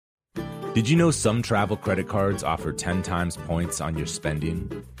Did you know some travel credit cards offer 10 times points on your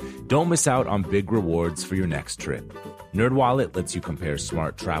spending? Don't miss out on big rewards for your next trip. NerdWallet lets you compare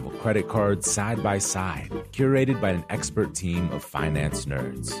smart travel credit cards side by side, curated by an expert team of finance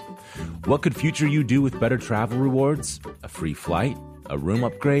nerds. What could future you do with better travel rewards? A free flight? A room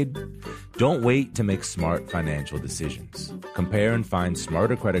upgrade? Don't wait to make smart financial decisions. Compare and find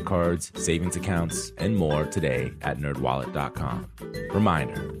smarter credit cards, savings accounts, and more today at nerdwallet.com.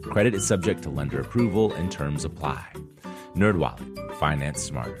 Reminder, credit is subject to lender approval and terms apply. NerdWallet, finance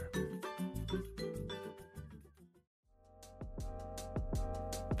smarter.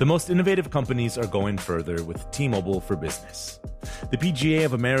 The most innovative companies are going further with T-Mobile for Business. The PGA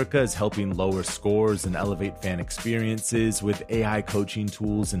of America is helping lower scores and elevate fan experiences with AI coaching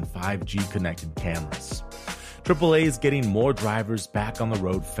tools and 5G connected cameras. AAA is getting more drivers back on the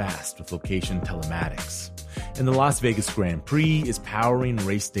road fast with location telematics. And the Las Vegas Grand Prix is powering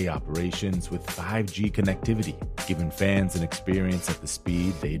race day operations with 5G connectivity, giving fans an experience at the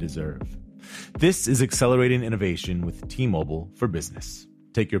speed they deserve. This is accelerating innovation with T-Mobile for Business.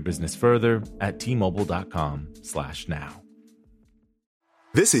 Take your business further at T-Mobile.com/now.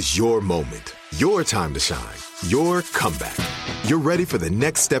 This is your moment, your time to shine, your comeback. You're ready for the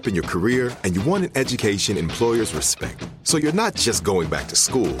next step in your career, and you want an education employers respect. So you're not just going back to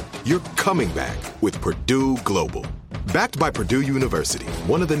school, you're coming back with Purdue Global. Backed by Purdue University,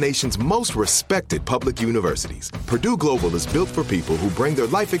 one of the nation's most respected public universities, Purdue Global is built for people who bring their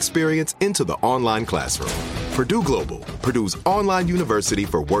life experience into the online classroom. Purdue Global, Purdue's online university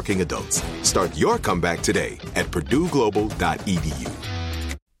for working adults. Start your comeback today at purdueglobal.edu.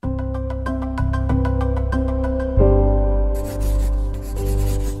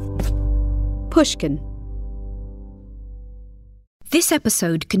 Pushkin. This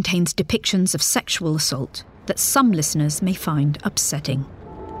episode contains depictions of sexual assault that some listeners may find upsetting.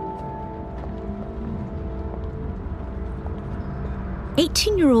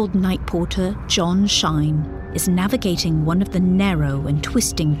 18-year-old night porter John Shine is navigating one of the narrow and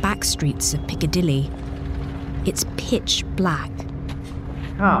twisting back streets of Piccadilly. It's pitch black.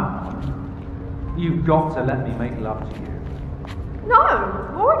 Come, you've got to let me make love to you. No,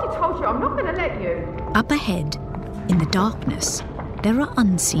 I've already told you I'm not going to let you. Up ahead, in the darkness, there are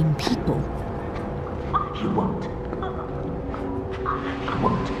unseen people. You won't. I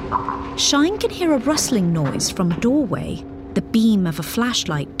won't. Shine can hear a rustling noise from a doorway. The beam of a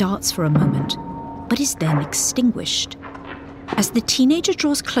flashlight darts for a moment, but is then extinguished. As the teenager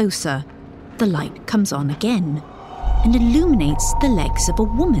draws closer, the light comes on again and illuminates the legs of a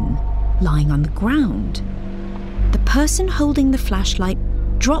woman lying on the ground. The person holding the flashlight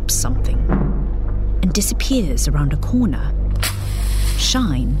drops something and disappears around a corner.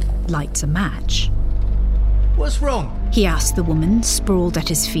 Shine lights a match. What's wrong? He asks the woman sprawled at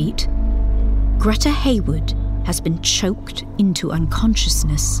his feet. Greta Haywood has been choked into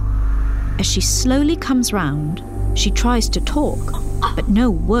unconsciousness. As she slowly comes round, she tries to talk, but no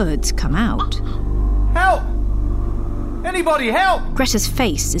words come out. Help! Anybody help! Greta's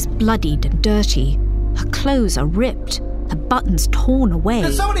face is bloodied and dirty. Her clothes are ripped, her buttons torn away.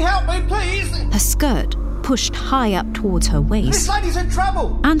 Can somebody help me, please? Her skirt pushed high up towards her waist. This lady's in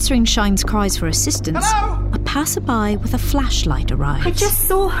trouble! Answering Shine's cries for assistance, Hello? a passerby with a flashlight arrives. I just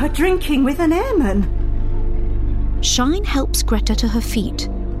saw her drinking with an airman. Shine helps Greta to her feet.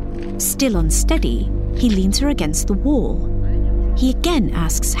 Still unsteady, he leans her against the wall. He again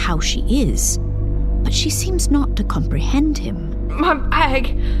asks how she is, but she seems not to comprehend him. My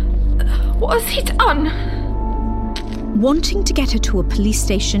bag. What has he done? Wanting to get her to a police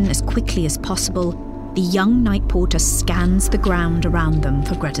station as quickly as possible, the young night porter scans the ground around them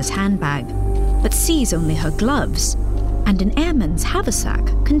for Greta's handbag, but sees only her gloves and an airman's haversack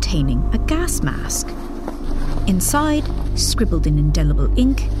containing a gas mask. Inside, scribbled in indelible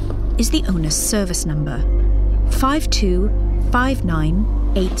ink, is the owner's service number,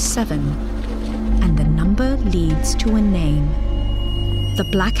 525987, and the number leads to a name. The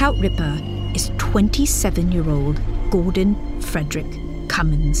Blackout Ripper is 27-year-old Gordon Frederick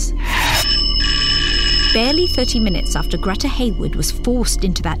Cummins. Barely 30 minutes after Greta Haywood was forced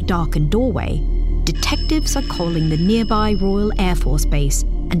into that darkened doorway, detectives are calling the nearby Royal Air Force Base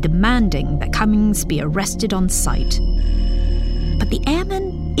and demanding that Cummins be arrested on sight. But the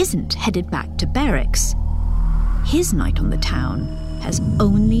airman isn't headed back to barracks. His night on the town has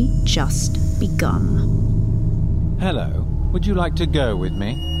only just begun. Hello. Would you like to go with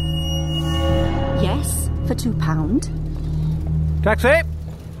me? Yes, for £2. Taxi!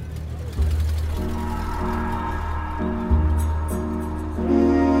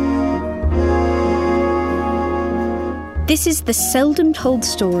 This is the seldom told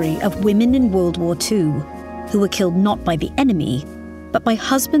story of women in World War II who were killed not by the enemy, but by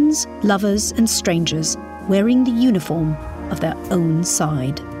husbands, lovers, and strangers wearing the uniform of their own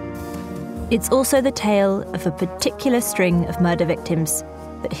side. It's also the tale of a particular string of murder victims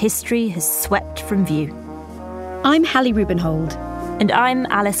that history has swept from view. I'm Hallie Rubenhold. And I'm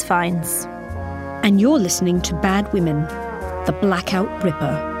Alice Fiennes. And you're listening to Bad Women, the Blackout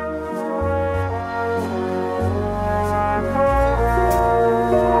Ripper.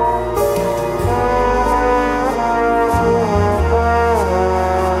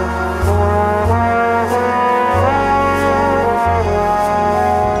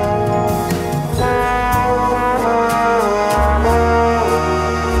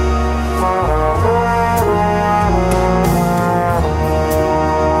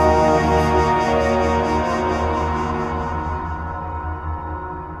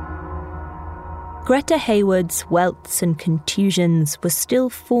 Greta Haywood's welts and contusions were still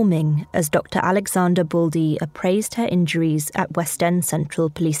forming as Dr. Alexander Baldy appraised her injuries at West End Central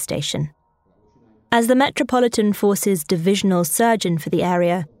Police Station. As the Metropolitan Forces Divisional Surgeon for the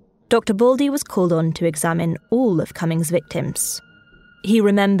area, Dr. Baldy was called on to examine all of Cummings' victims. He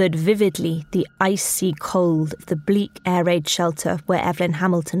remembered vividly the icy cold of the bleak air raid shelter where Evelyn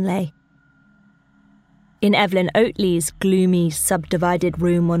Hamilton lay. In Evelyn Oatley's gloomy, subdivided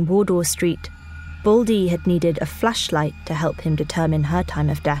room on Wardour Street, Baldy had needed a flashlight to help him determine her time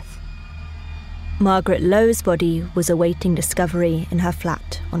of death. Margaret Lowe's body was awaiting discovery in her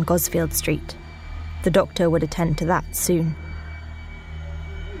flat on Gosfield Street. The doctor would attend to that soon.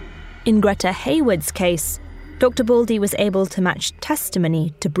 In Greta Haywood's case, Dr. Baldy was able to match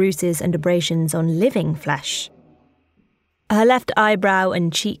testimony to bruises and abrasions on living flesh. Her left eyebrow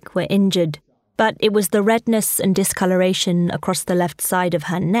and cheek were injured, but it was the redness and discoloration across the left side of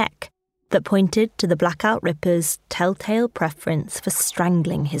her neck that pointed to the Blackout Ripper's telltale preference for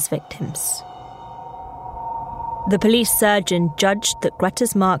strangling his victims. The police surgeon judged that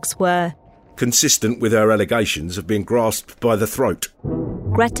Greta's marks were consistent with her allegations of being grasped by the throat.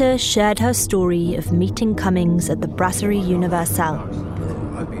 Greta shared her story of meeting Cummings at the Brasserie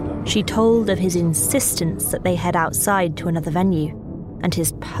Universelle. She told of his insistence that they head outside to another venue, and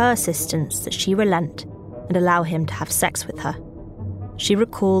his persistence that she relent and allow him to have sex with her. She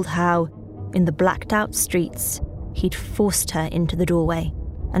recalled how, in the blacked-out streets, he'd forced her into the doorway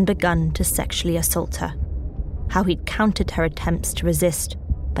and begun to sexually assault her. How he'd countered her attempts to resist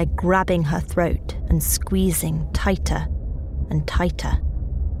by grabbing her throat and squeezing tighter and tighter.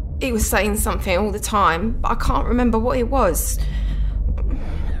 He was saying something all the time, but I can't remember what it was.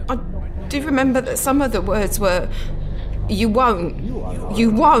 I do remember that some of the words were, "You won't,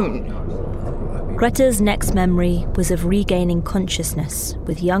 you won't." Greta's next memory was of regaining consciousness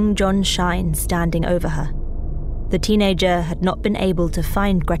with young John Shine standing over her. The teenager had not been able to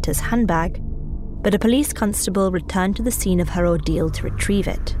find Greta's handbag, but a police constable returned to the scene of her ordeal to retrieve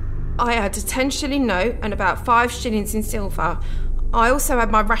it. I had a 10-shilling note and about 5 shillings in silver. I also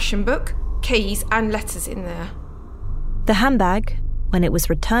had my ration book, keys and letters in there. The handbag, when it was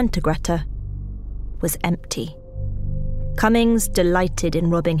returned to Greta, was empty. Cummings delighted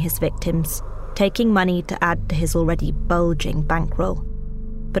in robbing his victims, taking money to add to his already bulging bankroll,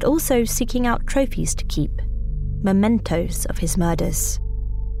 but also seeking out trophies to keep, mementos of his murders.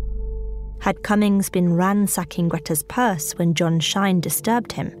 Had Cummings been ransacking Greta's purse when John Shine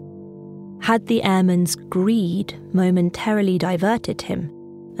disturbed him? Had the airman's greed momentarily diverted him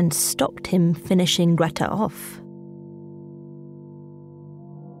and stopped him finishing Greta off?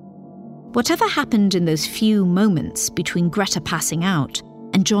 Whatever happened in those few moments between Greta passing out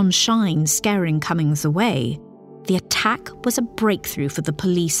and John Shine scaring Cummings away, the attack was a breakthrough for the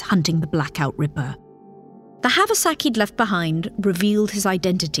police hunting the Blackout Ripper. The haversack he'd left behind revealed his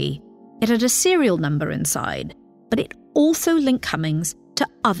identity. It had a serial number inside, but it also linked Cummings to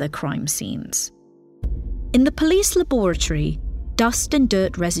other crime scenes. In the police laboratory, dust and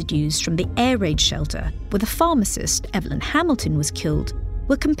dirt residues from the air raid shelter where the pharmacist Evelyn Hamilton was killed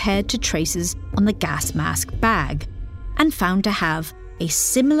were compared to traces on the gas mask bag and found to have a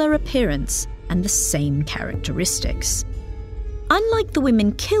similar appearance and the same characteristics. Unlike the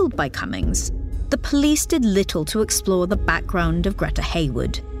women killed by Cummings, the police did little to explore the background of Greta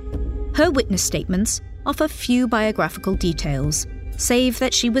Haywood. Her witness statements offer few biographical details, save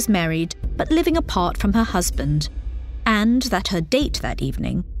that she was married but living apart from her husband, and that her date that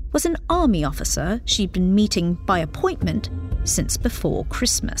evening was an army officer she'd been meeting by appointment since before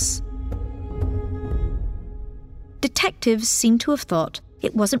Christmas. Detectives seem to have thought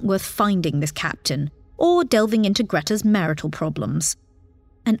it wasn't worth finding this captain or delving into Greta's marital problems,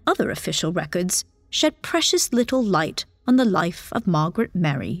 and other official records shed precious little light on the life of Margaret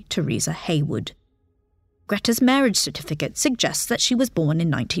Mary Theresa Heywood. Greta's marriage certificate suggests that she was born in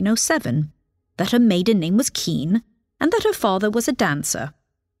 1907, that her maiden name was Keane, and that her father was a dancer.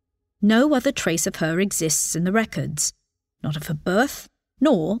 No other trace of her exists in the records, not of her birth,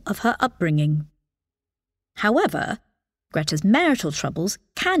 nor of her upbringing. However, Greta's marital troubles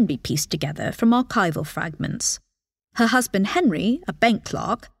can be pieced together from archival fragments. Her husband Henry, a bank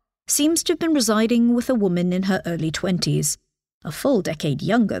clerk, seems to have been residing with a woman in her early 20s, a full decade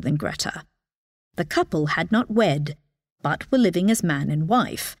younger than Greta. The couple had not wed, but were living as man and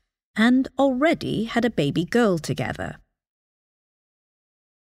wife, and already had a baby girl together.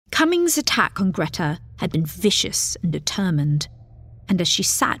 Cummings' attack on Greta had been vicious and determined, and as she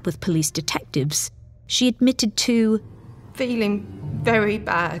sat with police detectives, she admitted to feeling very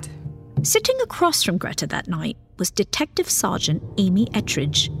bad. Sitting across from Greta that night was Detective Sergeant Amy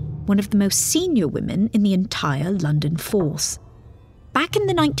Ettridge, one of the most senior women in the entire London force. Back in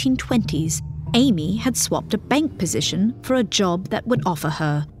the 1920s, Amy had swapped a bank position for a job that would offer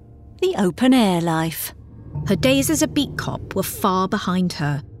her the open-air life. Her days as a beat cop were far behind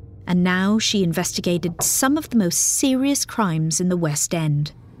her, and now she investigated some of the most serious crimes in the West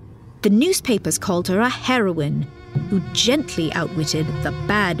End. The newspapers called her a heroine who gently outwitted the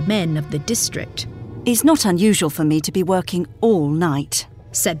bad men of the district. It's not unusual for me to be working all night,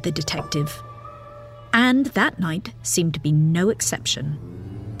 said the detective. And that night seemed to be no exception.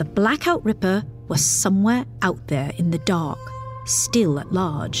 The Blackout Ripper was somewhere out there in the dark, still at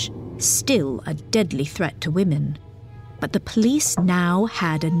large, still a deadly threat to women. But the police now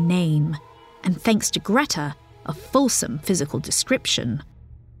had a name, and thanks to Greta, a fulsome physical description.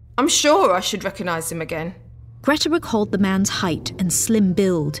 I'm sure I should recognise him again. Greta recalled the man's height and slim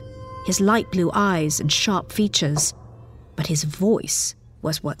build, his light blue eyes and sharp features. But his voice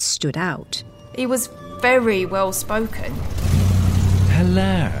was what stood out. He was very well spoken.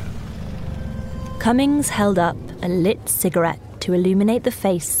 Hello. Cummings held up a lit cigarette to illuminate the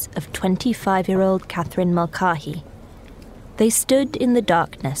face of 25-year-old Catherine Mulcahy. They stood in the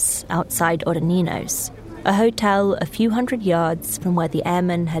darkness outside Oronino's, a hotel a few hundred yards from where the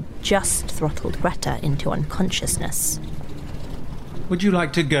airman had just throttled Greta into unconsciousness. Would you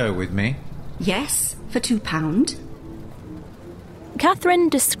like to go with me? Yes, for £2. Catherine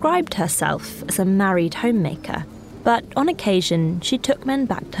described herself as a married homemaker, but on occasion she took men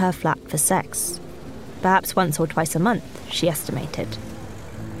back to her flat for sex. Perhaps once or twice a month, she estimated.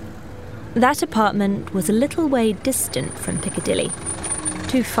 That apartment was a little way distant from Piccadilly,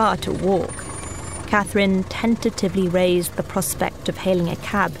 too far to walk. Catherine tentatively raised the prospect of hailing a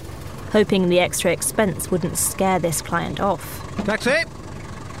cab, hoping the extra expense wouldn't scare this client off. Taxi!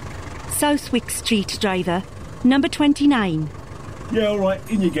 Southwick Street, driver. Number 29. Yeah, all right,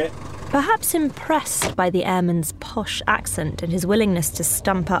 in you get. Perhaps impressed by the airman's posh accent and his willingness to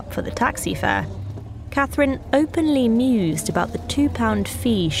stump up for the taxi fare, Catherine openly mused about the £2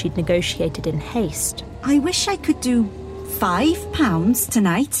 fee she'd negotiated in haste. I wish I could do £5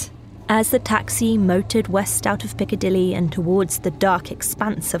 tonight. As the taxi motored west out of Piccadilly and towards the dark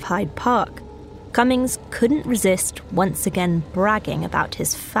expanse of Hyde Park, Cummings couldn't resist once again bragging about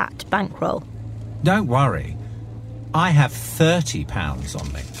his fat bankroll. Don't worry. I have £30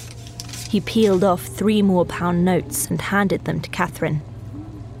 on me. He peeled off 3 more pound notes and handed them to Catherine.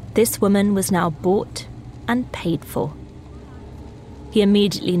 This woman was now bought and paid for. He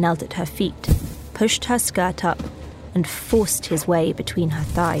immediately knelt at her feet, pushed her skirt up, and forced his way between her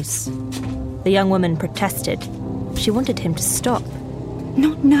thighs. The young woman protested. She wanted him to stop.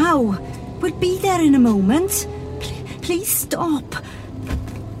 Not now. We'll be there in a moment. Please stop.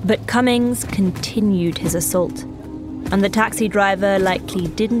 But Cummings continued his assault, and the taxi driver likely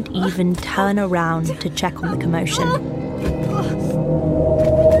didn't even turn around to check on the commotion.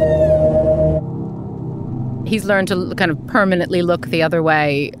 He's learned to kind of permanently look the other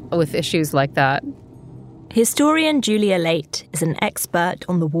way with issues like that. Historian Julia Late is an expert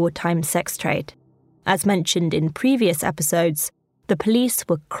on the wartime sex trade. As mentioned in previous episodes, the police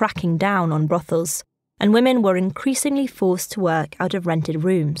were cracking down on brothels, and women were increasingly forced to work out of rented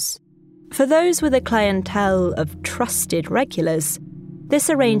rooms. For those with a clientele of trusted regulars, this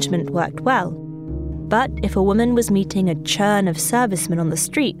arrangement worked well. But if a woman was meeting a churn of servicemen on the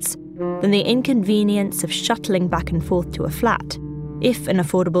streets, then the inconvenience of shuttling back and forth to a flat, if an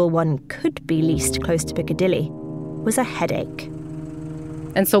affordable one could be leased close to Piccadilly, was a headache.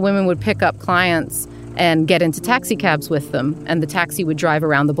 And so women would pick up clients and get into taxi cabs with them, and the taxi would drive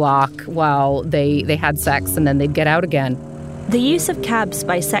around the block while they had sex, and then they'd get out again. The use of cabs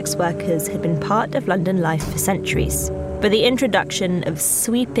by sex workers had been part of London life for centuries, but the introduction of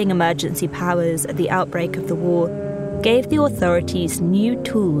sweeping emergency powers at the outbreak of the war gave the authorities new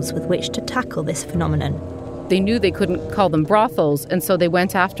tools with which to tackle this phenomenon. They knew they couldn't call them brothels, and so they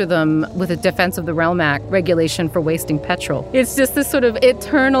went after them with a Defense of the Realm Act regulation for wasting petrol. It's just this sort of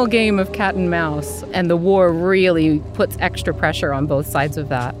eternal game of cat and mouse, and the war really puts extra pressure on both sides of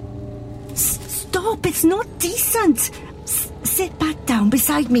that. Stop, it's not decent. Sit back down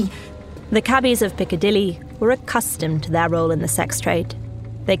beside me. The cabbies of Piccadilly were accustomed to their role in the sex trade.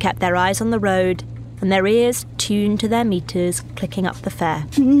 They kept their eyes on the road and their ears tuned to their meters clicking up the fare.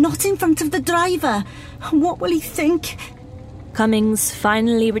 Not in front of the driver. What will he think? Cummings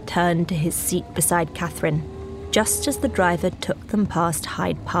finally returned to his seat beside Catherine, just as the driver took them past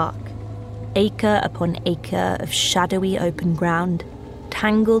Hyde Park. Acre upon acre of shadowy open ground,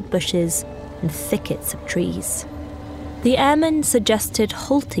 tangled bushes and thickets of trees. The airman suggested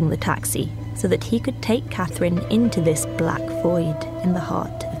halting the taxi so that he could take Catherine into this black void in the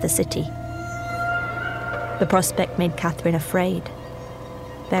heart of the city. The prospect made Catherine afraid,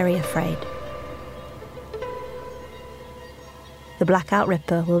 very afraid. The Blackout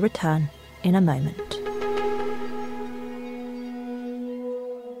Ripper will return in a moment.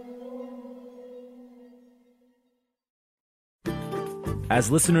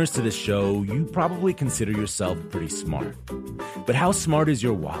 As listeners to this show, you probably consider yourself pretty smart. But how smart is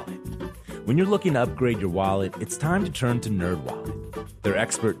your wallet? When you're looking to upgrade your wallet, it's time to turn to NerdWallet. Their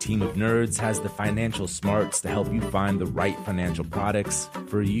expert team of nerds has the financial smarts to help you find the right financial products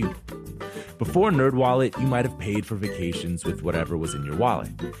for you. Before NerdWallet, you might have paid for vacations with whatever was in your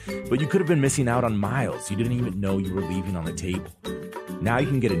wallet. But you could have been missing out on miles you didn't even know you were leaving on the table. Now you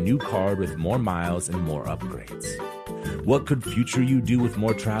can get a new card with more miles and more upgrades. What could future you do with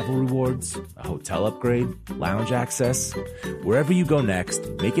more travel rewards? A hotel upgrade? Lounge access? Wherever you go next,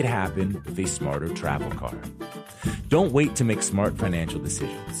 make it happen with a smarter travel card. Don't wait to make smart financial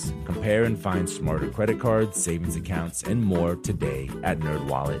decisions. Compare and find smarter credit cards, savings accounts, and more today at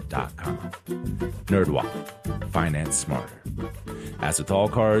NerdWallet.com. NerdWallet. Finance smarter. As with all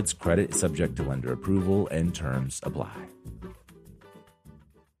cards, credit is subject to lender approval and terms apply.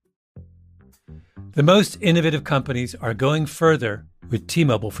 The most innovative companies are going further with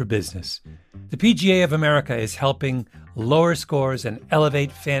T-Mobile for Business. The PGA of America is helping lower scores and elevate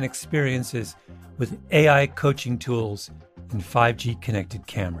fan experiences with AI coaching tools and 5G connected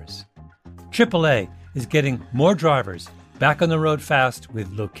cameras. AAA is getting more drivers back on the road fast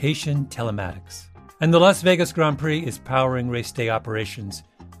with location telematics. And the Las Vegas Grand Prix is powering race day operations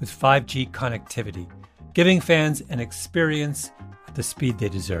with 5G connectivity, giving fans an experience at the speed they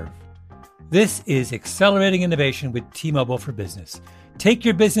deserve. This is accelerating innovation with T-Mobile for Business. Take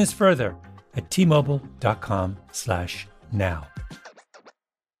your business further at T-Mobile.com/now.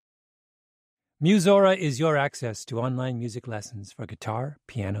 Musora is your access to online music lessons for guitar,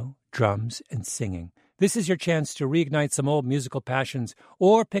 piano, drums, and singing. This is your chance to reignite some old musical passions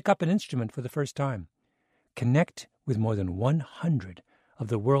or pick up an instrument for the first time. Connect with more than 100 of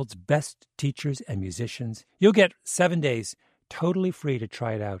the world's best teachers and musicians. You'll get 7 days totally free to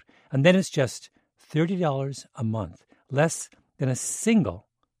try it out. And then it's just $30 a month, less than a single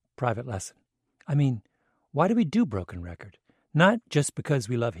private lesson. I mean, why do we do Broken Record? Not just because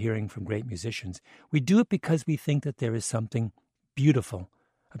we love hearing from great musicians. We do it because we think that there is something beautiful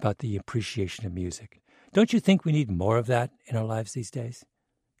about the appreciation of music. Don't you think we need more of that in our lives these days?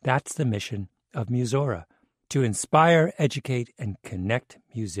 That's the mission of Musora, to inspire, educate, and connect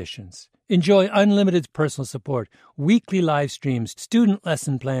musicians. Enjoy unlimited personal support, weekly live streams, student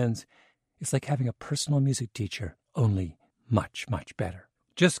lesson plans. It's like having a personal music teacher, only much, much better.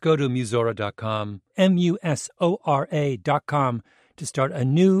 Just go to Musora.com, Musora.com, to start a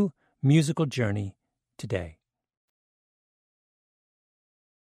new musical journey today.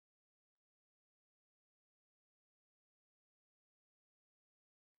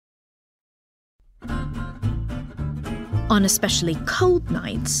 On especially cold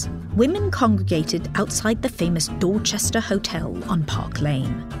nights, women congregated outside the famous Dorchester Hotel on Park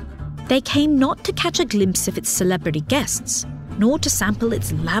Lane. They came not to catch a glimpse of its celebrity guests, nor to sample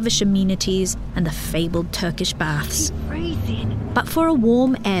its lavish amenities and the fabled Turkish baths, but for a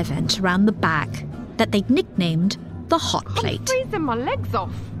warm air vent around the back that they'd nicknamed the Hot Plate. I'm freezing my legs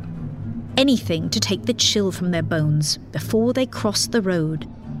off. Anything to take the chill from their bones before they crossed the road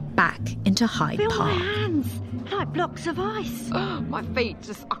back into Hyde Feel Park. my hands, like blocks of ice. My feet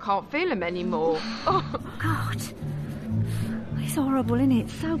I can't feel them anymore. Oh. God, it's horrible, isn't it?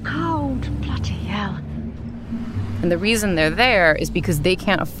 It's so cold. Bloody hell. And the reason they're there is because they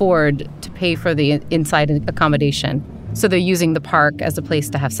can't afford to pay for the inside accommodation. So they're using the park as a place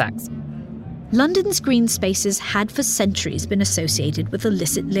to have sex. London's green spaces had for centuries been associated with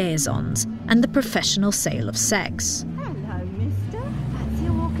illicit liaisons and the professional sale of sex.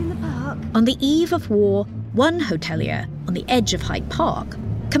 Park. On the eve of war, one hotelier on the edge of Hyde Park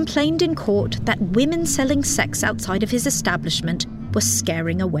complained in court that women selling sex outside of his establishment were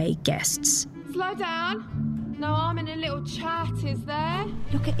scaring away guests. Slow down. No harm in a little chat, is there?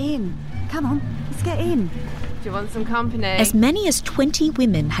 Look at him. Come on, let's get in. Do you want some company? As many as 20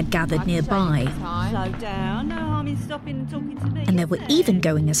 women had gathered nearby. Slow down. No harm in stopping and talking to me. And they were even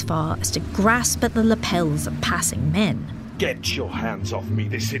going as far as to grasp at the lapels of passing men. Get your hands off me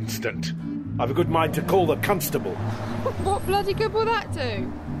this instant. I've a good mind to call the constable. What bloody good will that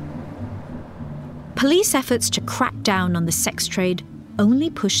do? Police efforts to crack down on the sex trade only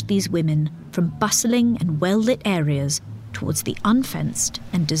pushed these women from bustling and well-lit areas towards the unfenced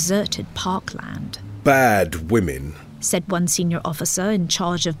and deserted parkland. Bad women, said one senior officer in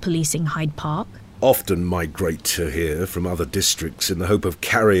charge of policing Hyde Park, often migrate to here from other districts in the hope of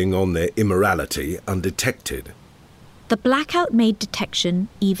carrying on their immorality undetected. The blackout made detection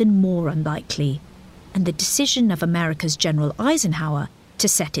even more unlikely, and the decision of America's General Eisenhower to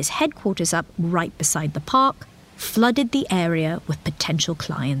set his headquarters up right beside the park flooded the area with potential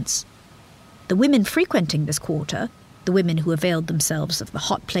clients. The women frequenting this quarter, the women who availed themselves of the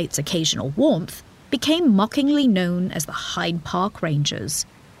hot plate's occasional warmth, became mockingly known as the Hyde Park Rangers,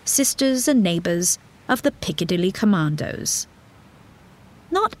 sisters and neighbours of the Piccadilly Commandos.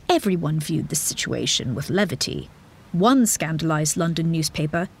 Not everyone viewed the situation with levity. One scandalised London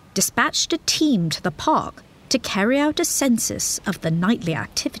newspaper dispatched a team to the park to carry out a census of the nightly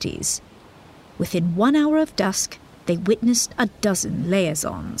activities. Within 1 hour of dusk, they witnessed a dozen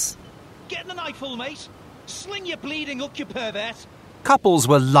liaisons. Get the nightfall, mate. Sling your bleeding hook, you pervert. Couples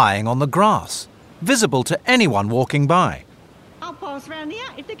were lying on the grass, visible to anyone walking by. I'll pass round the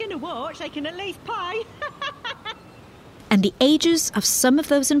hat. If they're going to watch, they can at least pay. And the ages of some of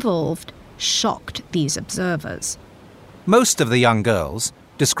those involved shocked these observers. Most of the young girls,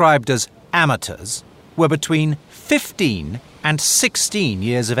 described as amateurs, were between 15 and 16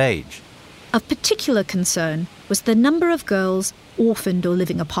 years of age. Of particular concern was the number of girls orphaned or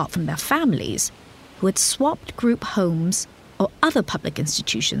living apart from their families who had swapped group homes or other public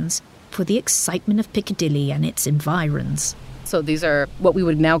institutions for the excitement of Piccadilly and its environs. So these are what we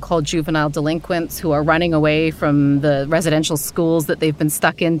would now call juvenile delinquents who are running away from the residential schools that they've been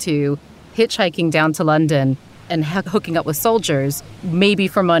stuck into, hitchhiking down to London and hooking up with soldiers, maybe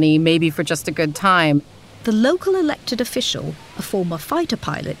for money, maybe for just a good time. The local elected official, a former fighter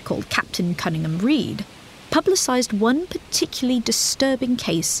pilot called Captain Cunningham Reed, publicised one particularly disturbing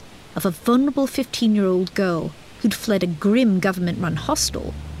case of a vulnerable 15-year-old girl who'd fled a grim government-run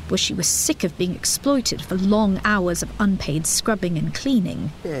hostel where she was sick of being exploited for long hours of unpaid scrubbing and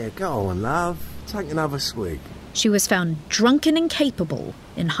cleaning. Yeah, go on, love. Take another swig. She was found drunk and incapable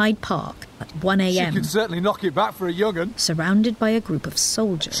in Hyde Park at 1 a.m. She could certainly knock it back for a young'un. Surrounded by a group of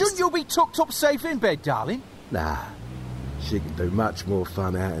soldiers. Shouldn't you be tucked up safe in bed, darling? Nah, she can do much more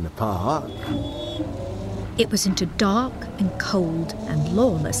fun out in the park. It was into dark and cold and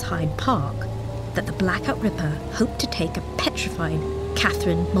lawless Hyde Park that the Blackout Ripper hoped to take a petrified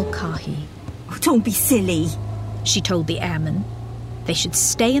Catherine Mulcahy. Oh, don't be silly, she told the airmen. They should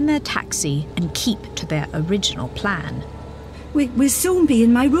stay in their taxi and keep to their original plan. We'll soon be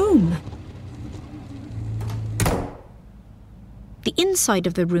in my room. The inside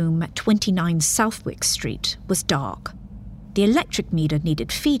of the room at 29 Southwick Street was dark. The electric meter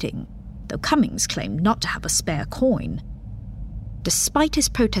needed feeding, though Cummings claimed not to have a spare coin. Despite his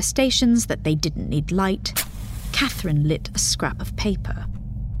protestations that they didn't need light, Catherine lit a scrap of paper.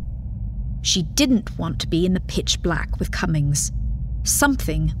 She didn't want to be in the pitch black with Cummings.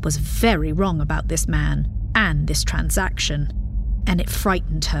 Something was very wrong about this man and this transaction, and it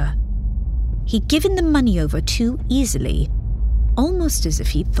frightened her. He'd given the money over too easily, almost as if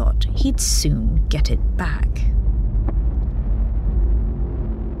he thought he'd soon get it back.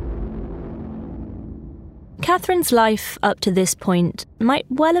 Catherine's life up to this point might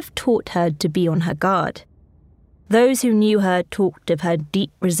well have taught her to be on her guard. Those who knew her talked of her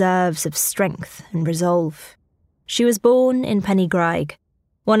deep reserves of strength and resolve. She was born in Pennygraig,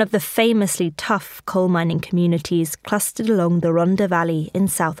 one of the famously tough coal mining communities clustered along the Rhondda Valley in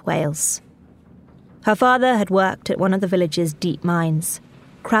South Wales. Her father had worked at one of the village's deep mines,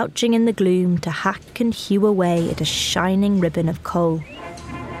 crouching in the gloom to hack and hew away at a shining ribbon of coal.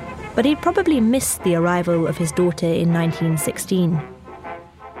 But he'd probably missed the arrival of his daughter in 1916.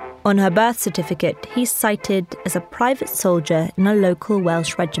 On her birth certificate, he's cited as a private soldier in a local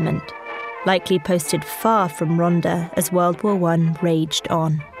Welsh regiment, likely posted far from Rhondda as World War I raged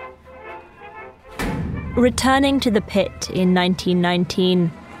on. Returning to the pit in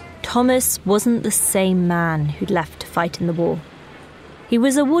 1919, Thomas wasn't the same man who'd left to fight in the war. He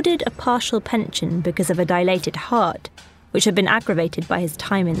was awarded a partial pension because of a dilated heart, which had been aggravated by his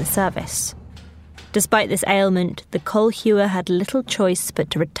time in the service. Despite this ailment, the coal hewer had little choice but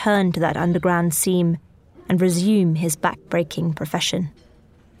to return to that underground seam and resume his back-breaking profession.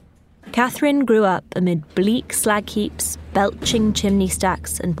 Catherine grew up amid bleak slag heaps, belching chimney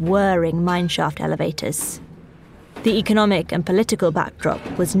stacks and whirring mineshaft elevators. The economic and political backdrop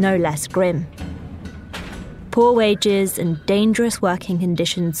was no less grim. Poor wages and dangerous working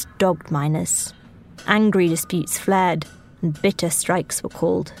conditions dogged miners. Angry disputes flared and bitter strikes were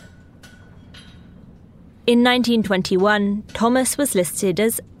called. In 1921, Thomas was listed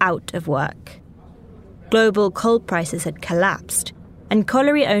as out of work. Global coal prices had collapsed, and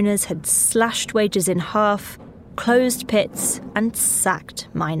colliery owners had slashed wages in half, closed pits, and sacked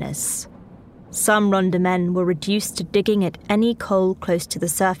miners. Some Rhondda men were reduced to digging at any coal close to the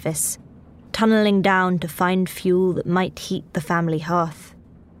surface, tunnelling down to find fuel that might heat the family hearth.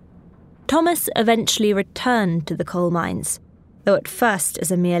 Thomas eventually returned to the coal mines, though at first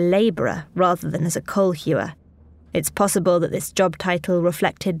as a mere labourer rather than as a coal hewer. It's possible that this job title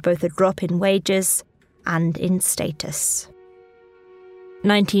reflected both a drop in wages and in status.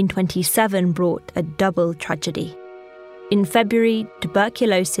 1927 brought a double tragedy. In February,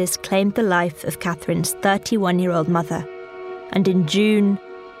 tuberculosis claimed the life of Catherine's 31-year-old mother, and in June,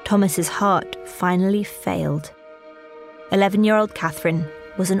 Thomas's heart finally failed. 11-year-old Catherine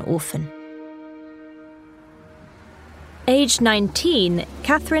was an orphan. Aged 19,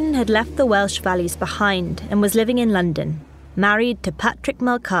 Catherine had left the Welsh valleys behind and was living in London, married to Patrick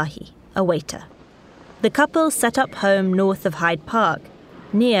Mulcahy, a waiter. The couple set up home north of Hyde Park,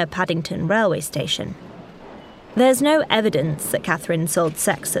 near Paddington railway station. There's no evidence that Catherine sold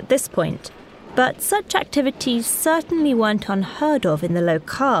sex at this point, but such activities certainly weren't unheard of in the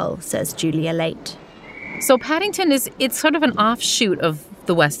locale, says Julia Late. So Paddington it's sort of an offshoot of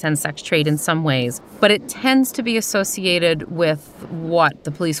the West End sex trade in some ways, but it tends to be associated with what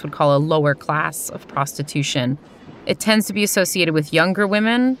the police would call a lower class of prostitution. It tends to be associated with younger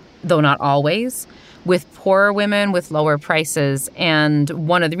women, though not always, with poorer women with lower prices. And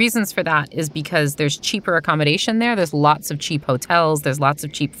one of the reasons for that is because there's cheaper accommodation there. There's lots of cheap hotels. There's lots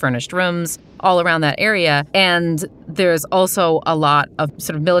of cheap furnished rooms all around that area. And there's also a lot of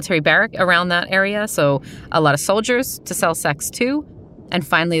sort of military barrack around that area. So a lot of soldiers to sell sex to. And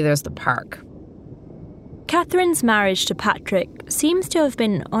finally, there's the park. Catherine's marriage to Patrick seems to have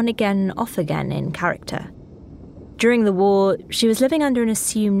been on again, off again in character. During the war, she was living under an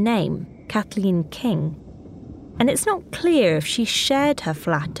assumed name, Kathleen King, and it's not clear if she shared her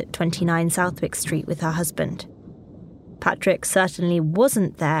flat at 29 Southwick Street with her husband. Patrick certainly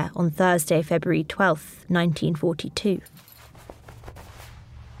wasn't there on Thursday, February 12th, 1942.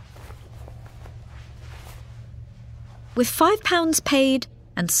 With £5 paid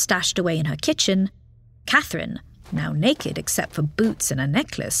and stashed away in her kitchen, Catherine, now naked except for boots and a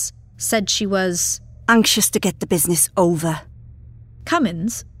necklace, said she was anxious to get the business over.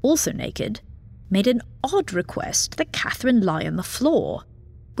 Cummins, also naked, made an odd request that Catherine lie on the floor,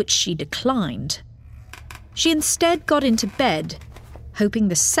 which she declined. She instead got into bed, hoping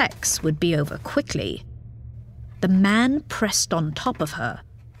the sex would be over quickly. The man pressed on top of her,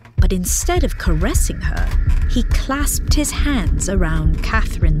 but instead of caressing her, he clasped his hands around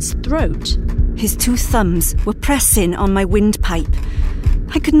Catherine's throat. His two thumbs were pressing on my windpipe.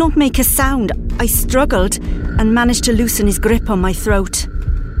 I could not make a sound. I struggled and managed to loosen his grip on my throat.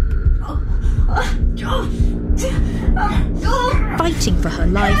 Fighting for her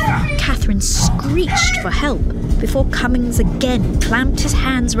life, Catherine screeched for help before Cummins again clamped his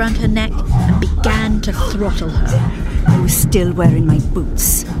hands round her neck and began to throttle her. I was still wearing my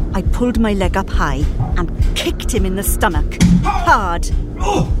boots. I pulled my leg up high and kicked him in the stomach. Hard.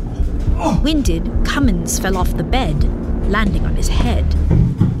 Winded, Cummins fell off the bed, landing on his head.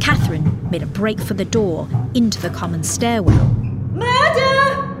 Catherine made a break for the door into the common stairwell.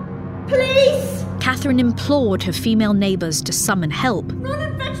 Murder! Police! Catherine implored her female neighbours to summon help. Run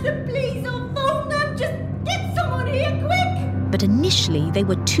and fetch the police or phone them! Just get someone here, quick! But initially they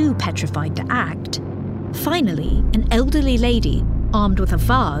were too petrified to act. Finally, an elderly lady, armed with a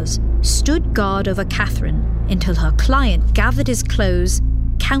vase, stood guard over Catherine until her client gathered his clothes,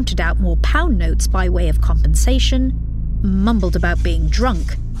 counted out more pound notes by way of compensation, mumbled about being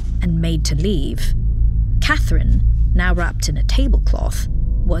drunk, and made to leave. Catherine, now wrapped in a tablecloth,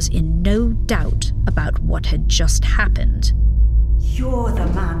 was in no doubt about what had just happened. You're the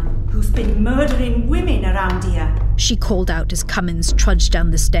man who's been murdering women around here, she called out as Cummins trudged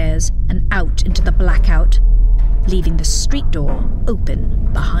down the stairs and out into the blackout, leaving the street door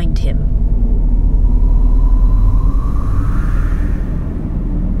open behind him.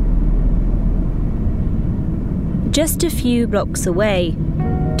 Just a few blocks away,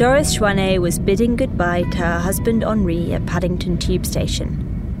 Doris Chouanet was bidding goodbye to her husband Henri at Paddington Tube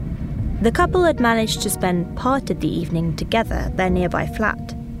Station. The couple had managed to spend part of the evening together at their nearby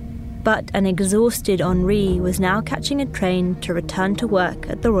flat, but an exhausted Henri was now catching a train to return to work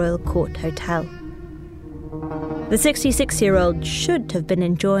at the Royal Court Hotel. The 66-year-old should have been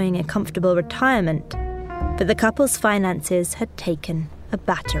enjoying a comfortable retirement, but the couple's finances had taken a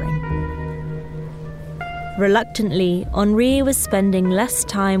battering. Reluctantly, Henri was spending less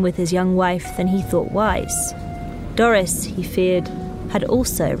time with his young wife than he thought wise. Doris, he feared, had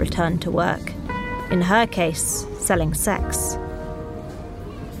also returned to work, in her case, selling sex.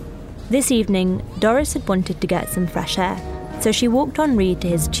 This evening, Doris had wanted to get some fresh air, so she walked Henri to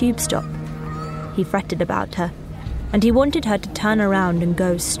his tube stop. He fretted about her, and he wanted her to turn around and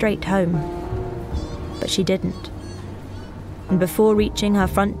go straight home. But she didn't. And before reaching her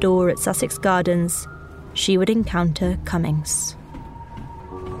front door at Sussex Gardens, she would encounter Cummings.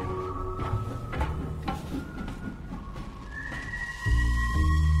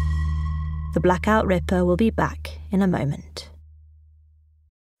 The Blackout Ripper will be back in a moment.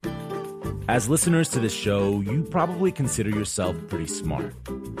 As listeners to this show, you probably consider yourself pretty smart.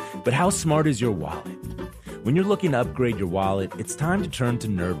 But how smart is your wallet? When you're looking to upgrade your wallet, it's time to turn to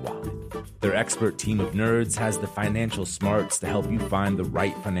NerdWallet. Their expert team of nerds has the financial smarts to help you find the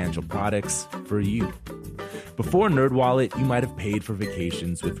right financial products for you. Before NerdWallet, you might have paid for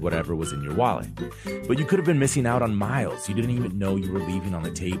vacations with whatever was in your wallet. But you could have been missing out on miles you didn't even know you were leaving on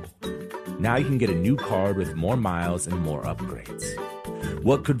the table. Now you can get a new card with more miles and more upgrades.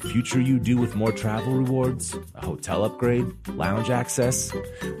 What could future you do with more travel rewards? A hotel upgrade? Lounge access?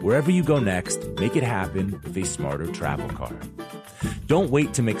 Wherever you go next, make it happen with a smarter travel card. Don't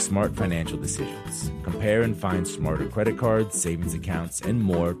wait to make smart financial decisions. Compare and find smarter credit cards, savings accounts, and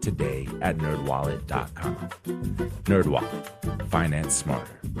more today at NerdWallet.com. NerdWallet. Finance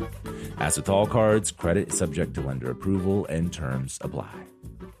smarter. As with all cards, credit is subject to lender approval and terms apply.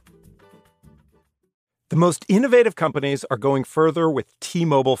 The most innovative companies are going further with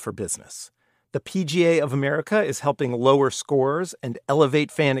T-Mobile for Business. The PGA of America is helping lower scores and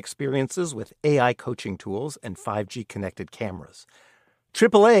elevate fan experiences with AI coaching tools and 5G connected cameras.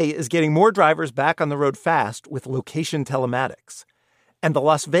 AAA is getting more drivers back on the road fast with location telematics. And the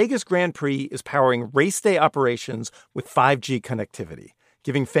Las Vegas Grand Prix is powering race day operations with 5G connectivity,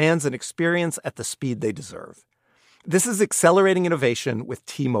 giving fans an experience at the speed they deserve. This is accelerating innovation with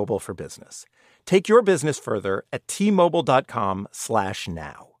T-Mobile for Business. Take your business further at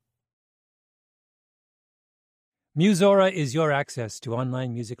T-Mobile.com/now. Musora is your access to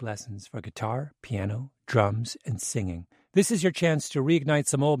online music lessons for guitar, piano, drums, and singing. This is your chance to reignite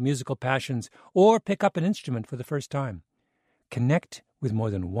some old musical passions or pick up an instrument for the first time. Connect with more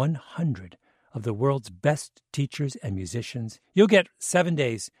than 100 of the world's best teachers and musicians. You'll get 7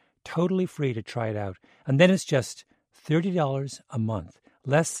 days totally free to try it out, and then it's just $30 a month,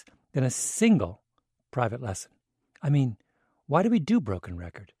 less than a single private lesson. I mean, why do we do Broken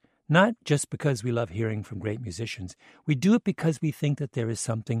Record? Not just because we love hearing from great musicians. We do it because we think that there is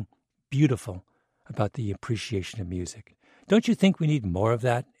something beautiful about the appreciation of music. Don't you think we need more of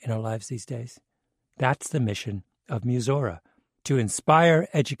that in our lives these days? That's the mission of Musora, to inspire,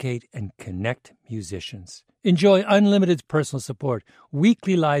 educate, and connect musicians. Enjoy unlimited personal support,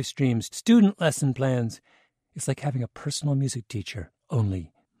 weekly live streams, student lesson plans. It's like having a personal music teacher,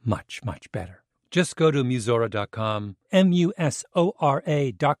 only much, much better. Just go to Musora.com,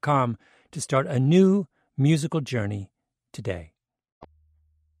 Musora.com, to start a new musical journey today.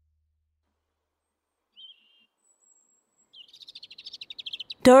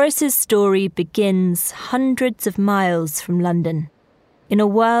 Doris's story begins hundreds of miles from London, in a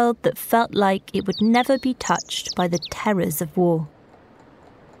world that felt like it would never be touched by the terrors of war.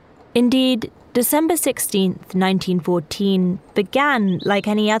 Indeed, December 16th, 1914, began like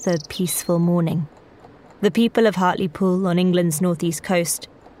any other peaceful morning. The people of Hartlepool on England's northeast coast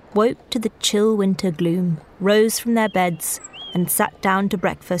woke to the chill winter gloom, rose from their beds, and sat down to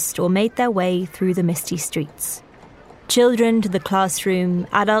breakfast or made their way through the misty streets. Children to the classroom,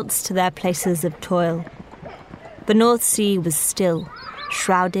 adults to their places of toil. The North Sea was still,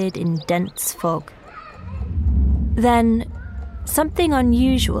 shrouded in dense fog. Then, something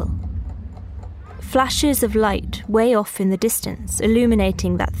unusual. Flashes of light way off in the distance,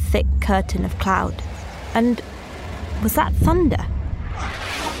 illuminating that thick curtain of cloud. And was that thunder?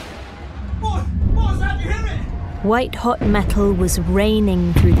 Boys, how do you hear it? White-hot metal was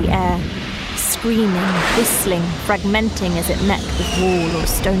raining through the air, screaming, whistling, fragmenting as it met with wall or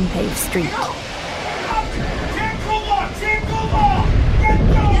stone-paved street.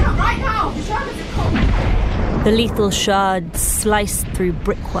 Yeah, right now! The Germans are coming! The lethal shards sliced through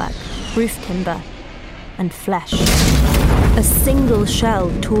brickwork, roof timber, and flesh. A single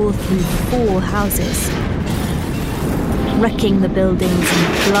shell tore through 4 houses, wrecking the buildings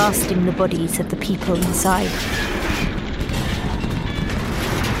and blasting the bodies of the people inside.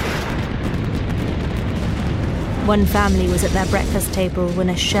 One family was at their breakfast table when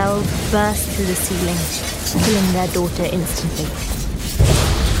a shell burst through the ceiling, killing their daughter instantly.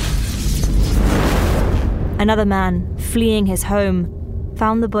 Another man, fleeing his home,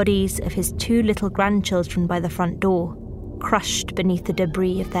 found the bodies of his 2 little grandchildren by the front door, crushed beneath the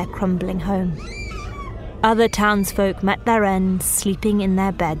debris of their crumbling home. Other townsfolk met their end sleeping in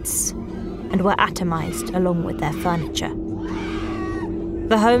their beds and were atomized along with their furniture.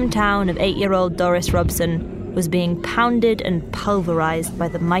 The hometown of 8-year-old Doris Robson was being pounded and pulverized by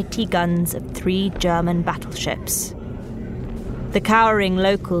the mighty guns of 3 German battleships. The cowering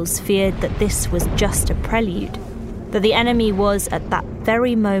locals feared that this was just a prelude, that the enemy was, at that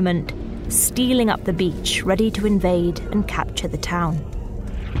very moment, stealing up the beach, ready to invade and capture the town.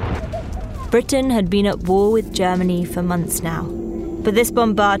 Britain had been at war with Germany for months now, but this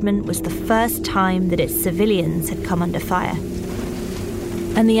bombardment was the first time that its civilians had come under fire.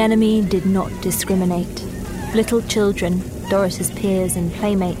 And the enemy did not discriminate. Little children, Doris's peers and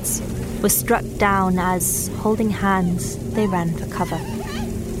playmates, were struck down as, holding hands, they ran for cover.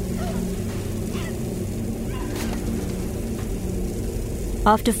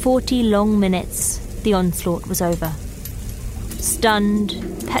 After 40 long minutes, the onslaught was over. Stunned,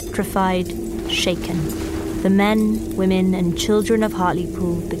 petrified, shaken, the men, women and children of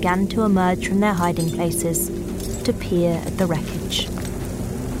Hartlepool began to emerge from their hiding places to peer at the wreckage.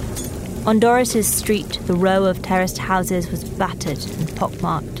 On Doris's street, the row of terraced houses was battered and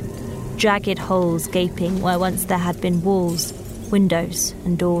pockmarked, jagged holes gaping where once there had been walls, windows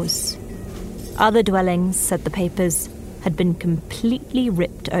and doors. Other dwellings, said the papers, had been completely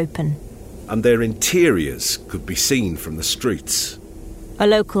ripped open. And their interiors could be seen from the streets. A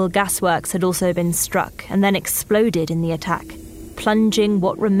local gasworks had also been struck and then exploded in the attack, plunging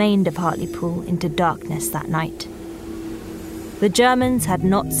what remained of Hartlepool into darkness that night. The Germans had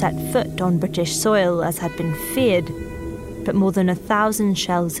not set foot on British soil as had been feared, but more than 1,000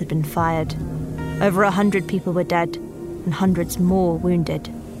 shells had been fired. Over 100 people were dead and hundreds more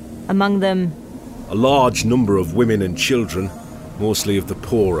wounded. Among them, a large number of women and children, mostly of the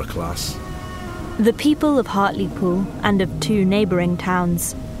poorer class. The people of Hartlepool and of 2 neighbouring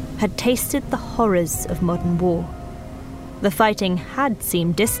towns had tasted the horrors of modern war. The fighting had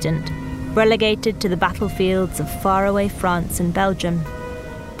seemed distant, relegated to the battlefields of faraway France and Belgium,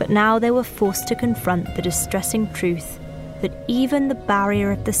 but now they were forced to confront the distressing truth that even the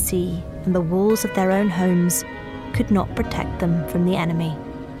barrier of the sea and the walls of their own homes could not protect them from the enemy.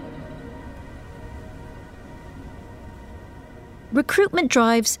 Recruitment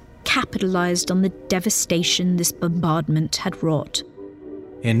drives capitalised on the devastation this bombardment had wrought.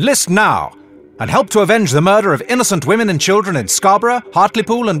 Enlist now and help to avenge the murder of innocent women and children in Scarborough,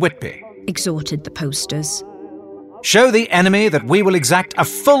 Hartlepool and Whitby, exhorted the posters. Show the enemy that we will exact a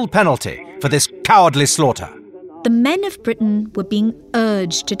full penalty for this cowardly slaughter. The men of Britain were being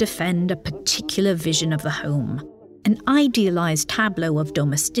urged to defend a particular vision of the home, an idealised tableau of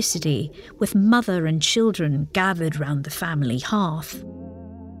domesticity with mother and children gathered round the family hearth.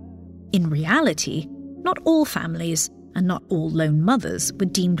 In reality, not all families and not all lone mothers were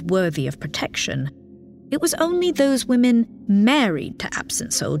deemed worthy of protection. It was only those women married to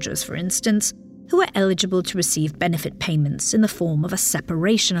absent soldiers, for instance, who were eligible to receive benefit payments in the form of a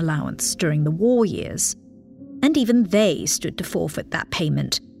separation allowance during the war years. And even they stood to forfeit that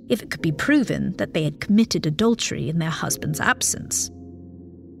payment if it could be proven that they had committed adultery in their husband's absence.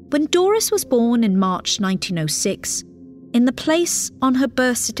 When Doris was born in March 1906, in the place on her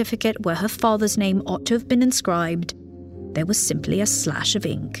birth certificate where her father's name ought to have been inscribed, there was simply a slash of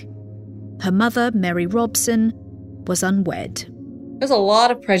ink. Her mother, Mary Robson, was unwed. There's a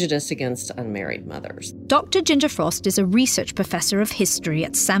lot of prejudice against unmarried mothers. Dr. Ginger Frost is a research professor of history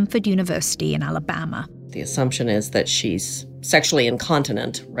at Samford University in Alabama. The assumption is that she's sexually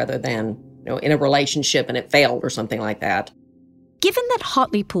incontinent rather than, in a relationship and it failed or something like that. Given that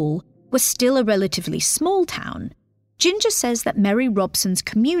Hartlepool was still a relatively small town, Ginger says that Mary Robson's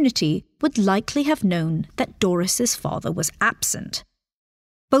community would likely have known that Doris's father was absent.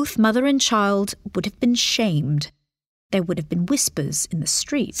 Both mother and child would have been shamed. There would have been whispers in the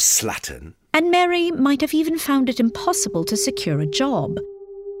streets. Slattern. And Mary might have even found it impossible to secure a job.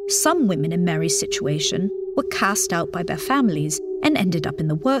 Some women in Mary's situation were cast out by their families and ended up in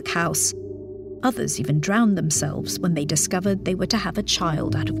the workhouse. Others even drowned themselves when they discovered they were to have a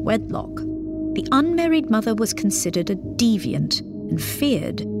child out of wedlock. the unmarried mother was considered a deviant and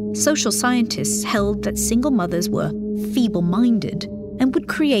feared. Social scientists held that single mothers were feeble-minded and would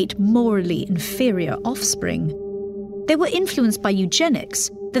create morally inferior offspring. They were influenced by eugenics,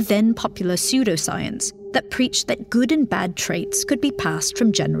 the then popular pseudoscience that preached that good and bad traits could be passed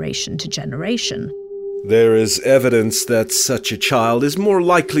from generation to generation. There is evidence that such a child is more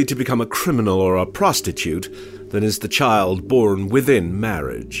likely to become a criminal or a prostitute than is the child born within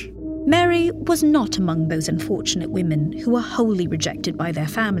marriage. Mary was not among those unfortunate women who were wholly rejected by their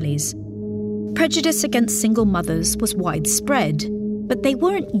families. Prejudice against single mothers was widespread, but they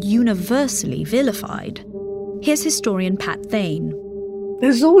weren't universally vilified. Here's historian Pat Thane.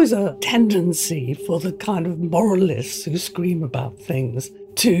 There's always a tendency for the kind of moralists who scream about things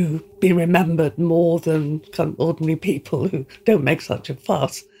to be remembered more than kind of ordinary people who don't make such a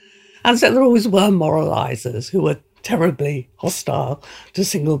fuss. And so there always were moralisers who were terribly hostile to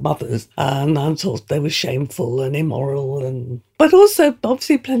single mothers and thought they were shameful and immoral. But also,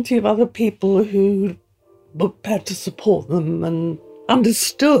 obviously, plenty of other people who were prepared to support them and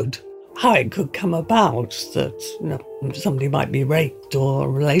understood how it could come about that somebody might be raped or a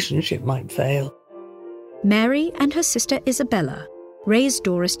relationship might fail. Mary and her sister Isabella raised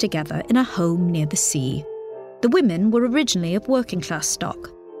Doris together in a home near the sea. The women were originally of working-class stock.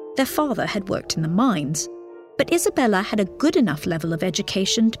 Their father had worked in the mines, but Isabella had a good enough level of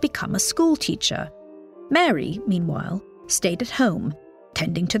education to become a school teacher. Mary, meanwhile, stayed at home,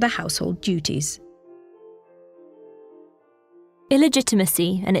 tending to the household duties.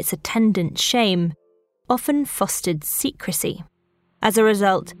 Illegitimacy and its attendant shame often fostered secrecy. As a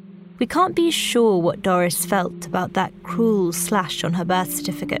result, we can't be sure what Doris felt about that cruel slash on her birth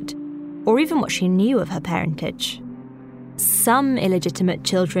certificate, or even what she knew of her parentage. Some illegitimate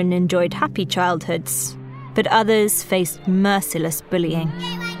children enjoyed happy childhoods, but others faced merciless bullying.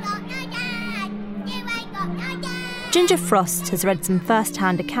 Ginger Frost has read some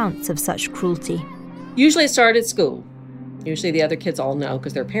first-hand accounts of such cruelty. Usually it started at school. Usually the other kids all know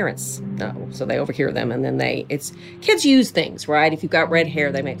because their parents know, so they overhear them, and then kids use things, right? If you've got red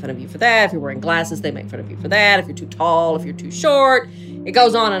hair, they make fun of you for that. If you're wearing glasses, they make fun of you for that. If you're too tall, if you're too short, it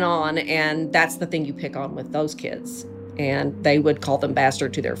goes on, and that's the thing you pick on with those kids. And they would call them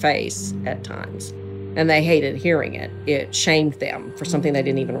bastard to their face at times. And they hated hearing it. It shamed them for something they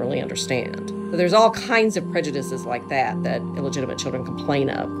didn't even really understand. So there's all kinds of prejudices like that illegitimate children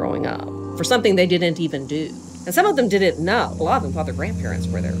complain of growing up for something they didn't even do. And some of them didn't know. A lot of them thought their grandparents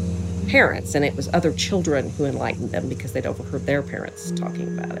were their parents, and it was other children who enlightened them because they'd overheard their parents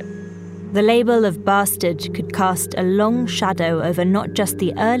talking about it. The label of bastard could cast a long shadow over not just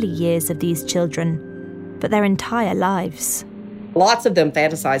the early years of these children, but their entire lives. Lots of them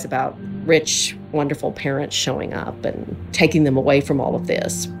fantasize about rich, wonderful parents showing up and taking them away from all of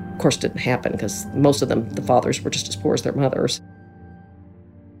this. Of course, it didn't happen because most of them, the fathers, were just as poor as their mothers.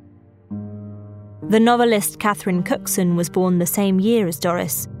 The novelist Catherine Cookson was born the same year as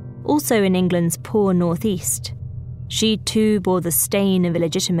Doris, also in England's poor northeast. She too bore the stain of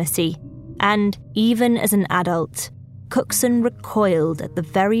illegitimacy, and even as an adult, Cookson recoiled at the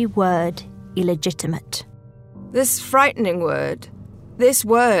very word illegitimate. This frightening word, this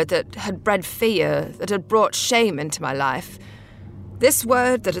word that had bred fear, that had brought shame into my life, this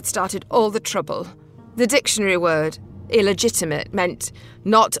word that had started all the trouble, the dictionary word, illegitimate, meant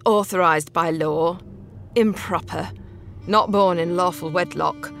not authorised by law, improper, not born in lawful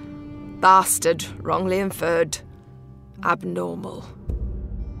wedlock, bastard, wrongly inferred, abnormal.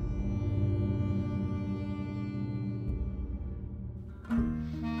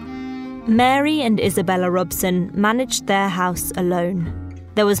 Mary and Isabella Robson managed their house alone.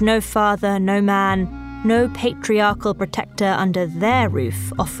 There was no father, no man, no patriarchal protector under their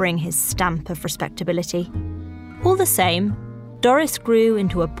roof offering his stamp of respectability. All the same, Doris grew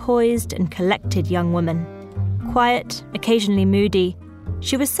into a poised and collected young woman. Quiet, occasionally moody,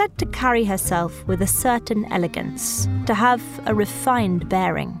 she was said to carry herself with a certain elegance, to have a refined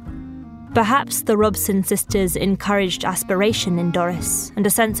bearing. Perhaps the Robson sisters encouraged aspiration in Doris and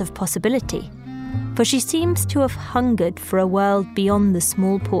a sense of possibility, for she seems to have hungered for a world beyond the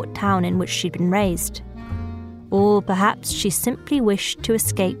small port town in which she'd been raised. Or perhaps she simply wished to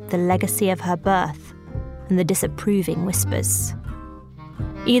escape the legacy of her birth and the disapproving whispers.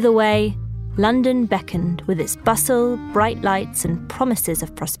 Either way, London beckoned with its bustle, bright lights, and promises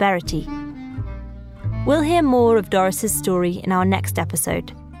of prosperity. We'll hear more of Doris's story in our next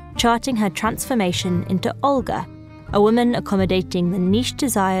episode, charting her transformation into Olga, a woman accommodating the niche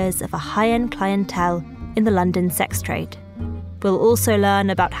desires of a high-end clientele in the London sex trade. We'll also learn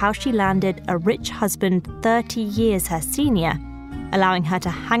about how she landed a rich husband 30 years her senior, allowing her to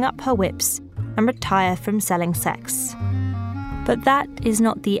hang up her whips and retire from selling sex. But that is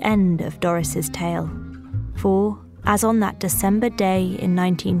not the end of Doris's tale. For, as on that December day in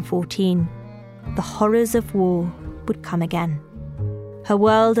 1914, the horrors of war would come again. Her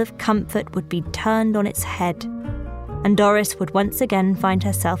world of comfort would be turned on its head, and Doris would once again find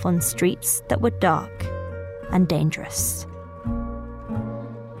herself on streets that were dark and dangerous.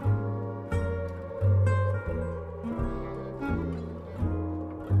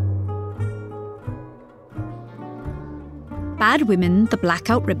 Bad Women, The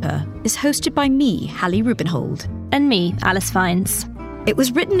Blackout Ripper is hosted by me, Hallie Rubenhold. And me, Alice Fiennes. It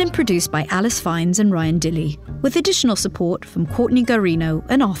was written and produced by Alice Fiennes and Ryan Dilley, with additional support from Courtney Garino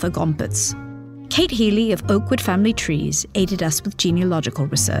and Arthur Gompertz. Kate Healy of Oakwood Family Trees aided us with genealogical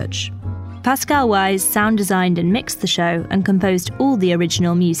research. Pascal Wise sound designed and mixed the show and composed all the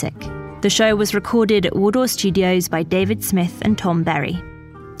original music. The show was recorded at Wardour Studios by David Smith and Tom Berry.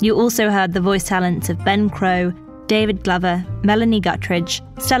 You also heard the voice talents of Ben Crow, David Glover, Melanie Guttridge,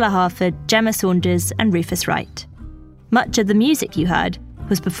 Stella Harford, Gemma Saunders, and Rufus Wright. Much of the music you heard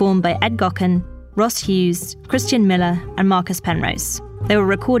was performed by Ed Gocken, Ross Hughes, Christian Miller, and Marcus Penrose. They were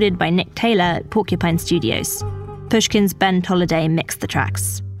recorded by Nick Taylor at Porcupine Studios. Pushkin's Ben Tolliday mixed the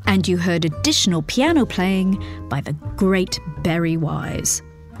tracks. And you heard additional piano playing by the great Berry Wise.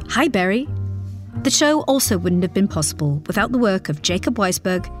 Hi, Berry. The show also wouldn't have been possible without the work of Jacob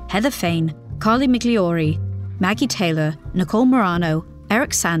Weisberg, Heather Fain, Carly Migliori, Maggie Taylor, Nicole Morano,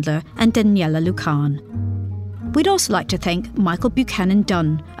 Eric Sandler, and Daniela Lucan. We'd also like to thank Michael Buchanan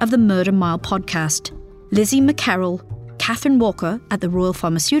Dunn of the Murder Mile podcast, Lizzie McCarroll, Catherine Walker at the Royal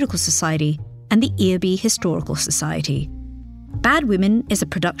Pharmaceutical Society, and the Earby Historical Society. Bad Women is a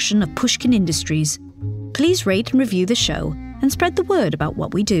production of Pushkin Industries. Please rate and review the show and spread the word about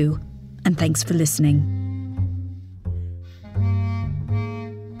what we do. And thanks for listening.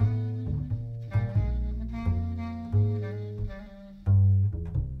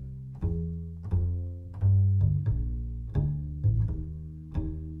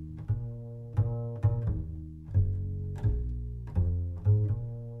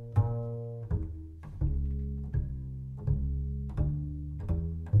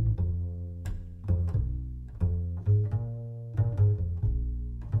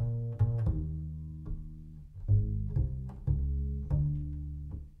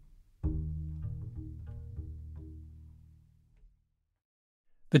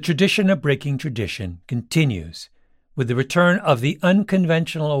 The tradition of breaking tradition continues with the return of the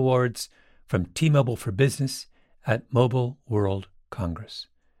Unconventional Awards from T-Mobile for Business at Mobile World Congress.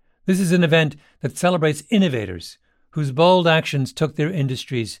 This is an event that celebrates innovators whose bold actions took their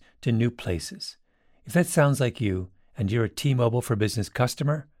industries to new places. If that sounds like you and you're a T-Mobile for Business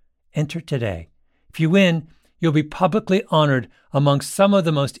customer, enter today. If you win, you'll be publicly honored amongst some of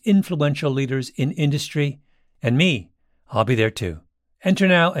the most influential leaders in industry, and me, I'll be there too. Enter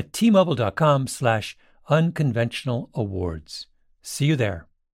now at tmobile.com/unconventional awards. See you there.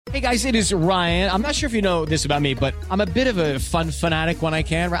 Hey guys, it is Ryan. I'm not sure if you know this about me, but I'm a bit of a fun fanatic when I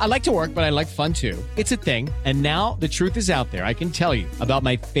can. I like to work, but I like fun too. It's a thing. And now the truth is out there. I can tell you about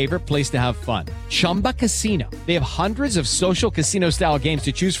my favorite place to have fun. Chumba Casino. They have hundreds of social casino style games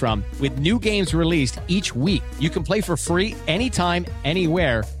to choose from with new games released each week. You can play for free anytime,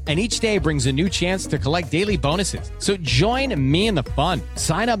 anywhere. And each day brings a new chance to collect daily bonuses. So join me in the fun.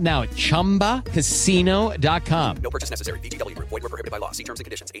 Sign up now at ChumbaCasino.com. No purchase necessary. VGW. Void where prohibited by law. See terms and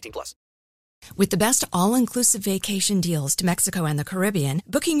conditions. 18+. With the best all-inclusive vacation deals to Mexico and the Caribbean,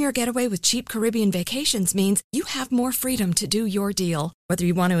 booking your getaway with Cheap Caribbean Vacations means you have more freedom to do your deal. Whether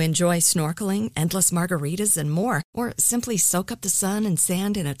you want to enjoy snorkeling, endless margaritas, and more, or simply soak up the sun and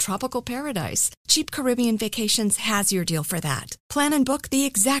sand in a tropical paradise, Cheap Caribbean Vacations has your deal for that. Plan and book the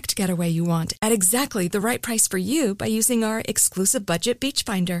exact getaway you want at exactly the right price for you by using our exclusive budget beach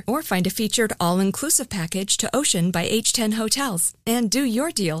finder, or find a featured all-inclusive package to Ocean by H10 Hotels, and do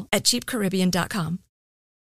your deal at cheapcaribbean.com.